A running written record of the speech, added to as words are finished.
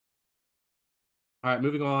All right,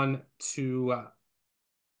 moving on to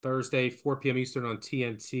Thursday, 4 p.m. Eastern on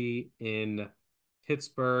TNT in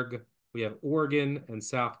Pittsburgh. We have Oregon and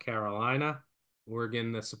South Carolina.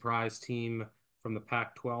 Oregon, the surprise team from the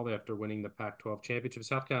Pac-12 after winning the Pac-12 championship.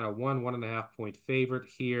 South Carolina, 1.5 point favorite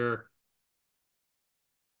here.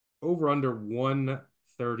 Over under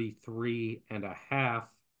 133.5.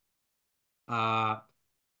 Uh,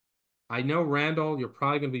 I know, Randall, you're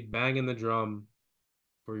probably going to be banging the drum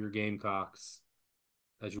for your Gamecocks,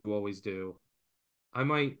 as you always do. I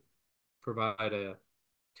might provide a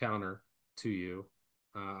counter to you,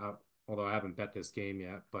 uh, although I haven't bet this game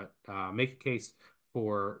yet, but make a case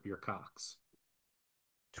for your Cox.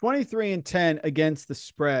 23-10 against the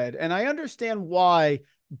spread. And I understand why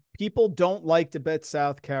people don't like to bet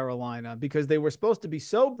South Carolina because they were supposed to be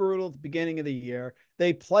so brutal at the beginning of the year.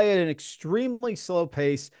 They play at an extremely slow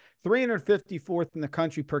pace, 354th in the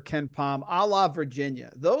country per Ken Palm, a la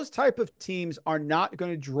Virginia. Those type of teams are not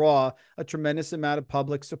going to draw a tremendous amount of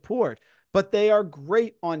public support, but they are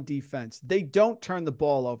great on defense. They don't turn the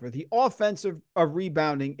ball over. The offensive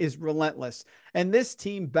rebounding is relentless. And this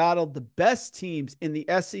team battled the best teams in the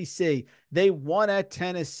SEC. They won at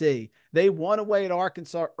Tennessee. They won away at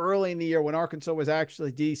Arkansas early in the year when Arkansas was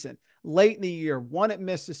actually decent. Late in the year, won at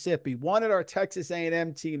Mississippi, won at our Texas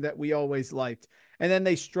A&M team that we always liked. And then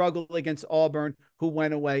they struggled against Auburn, who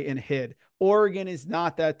went away and hid. Oregon is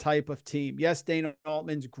not that type of team. Yes, Dana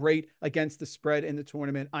Altman's great against the spread in the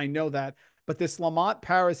tournament. I know that. But this Lamont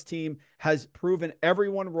Paris team has proven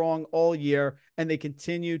everyone wrong all year, and they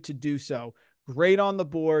continue to do so. Great on the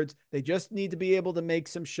boards. They just need to be able to make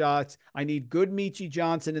some shots. I need good Michi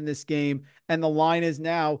Johnson in this game. And the line is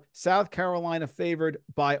now South Carolina favored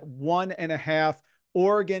by 1.5.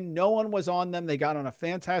 Oregon, no one was on them. They got on a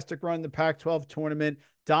fantastic run in the Pac-12 tournament.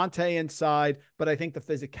 Dante inside, but I think the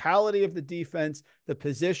physicality of the defense, the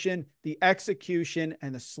position, the execution,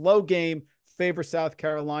 and the slow game favor South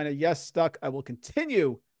Carolina. Yes, Stuck. I will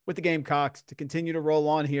continue with the Gamecocks to continue to roll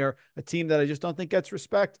on here. A team that I just don't think gets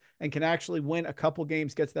respect and can actually win a couple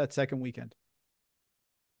games, gets that second weekend.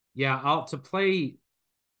 Yeah, to play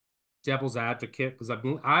devil's advocate, because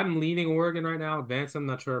I'm leaning Oregon right now. Advance, I'm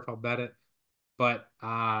not sure if I'll bet it, but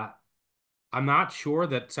I'm not sure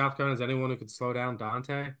that South Carolina is anyone who could slow down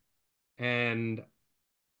Dante. And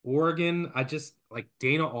Oregon, I just like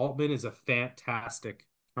Dana Altman is a fantastic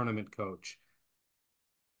tournament coach.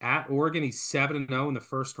 At Oregon, he's 7-0 in the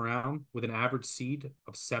first round with an average seed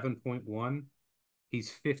of 7.1.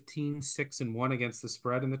 He's 15-6-1 against the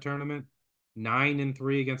spread in the tournament,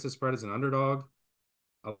 9-3 against the spread as an underdog,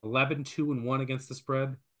 11-2-1 against the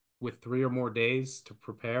spread with 3 or more days to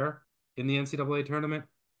prepare in the NCAA tournament.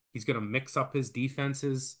 He's going to mix up his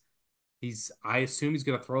defenses. I assume he's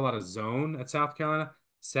going to throw a lot of zone at South Carolina.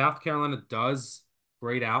 South Carolina does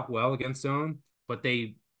grade out well against zone, but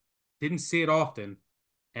they didn't see it often,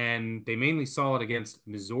 and they mainly saw it against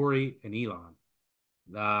Missouri and Elon.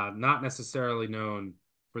 Not necessarily known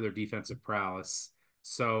for their defensive prowess.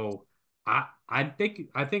 So I think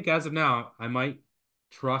as of now, I might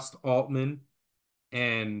trust Altman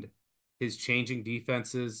and his changing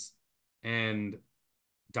defenses and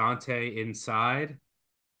Dante inside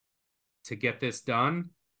to get this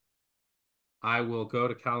done. I will go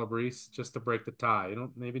to Calabrese just to break the tie.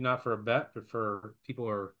 Maybe not for a bet, but for people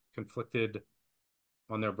who are conflicted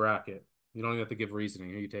on their bracket. You don't even have to give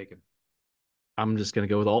reasoning. Who are you taking? I'm just going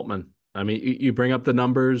to go with Altman. I mean, you bring up the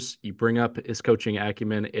numbers, you bring up his coaching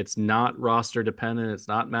acumen. It's not roster dependent. It's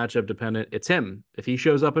not matchup dependent. It's him. If he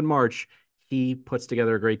shows up in March, he puts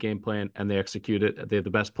together a great game plan and they execute it. They have the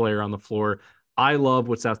best player on the floor. I love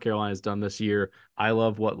what South Carolina's done this year. I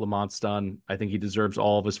love what Lamont's done. I think he deserves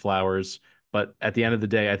all of his flowers. But at the end of the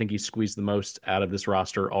day, I think he squeezed the most out of this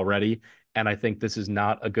roster already. And I think this is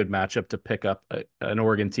not a good matchup to pick up an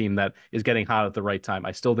Oregon team that is getting hot at the right time.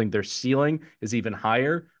 I still think their ceiling is even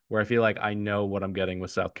higher, where I feel like I know what I'm getting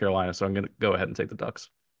with South Carolina. So I'm going to go ahead and take the Ducks.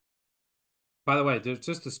 By the way,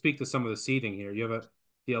 just to speak to some of the seeding here, you have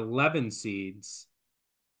the 11 seeds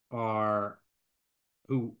are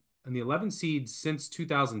who, and the 11 seeds since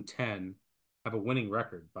 2010 have a winning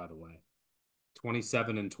record, by the way,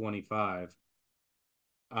 27-25.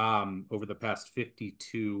 Over the past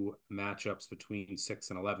 52 matchups between 6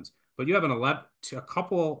 and 11s. But you have a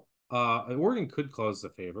couple, Oregon could close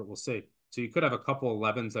the favorite. We'll see. So you could have a couple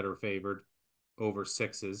 11s that are favored over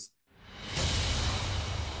 6s.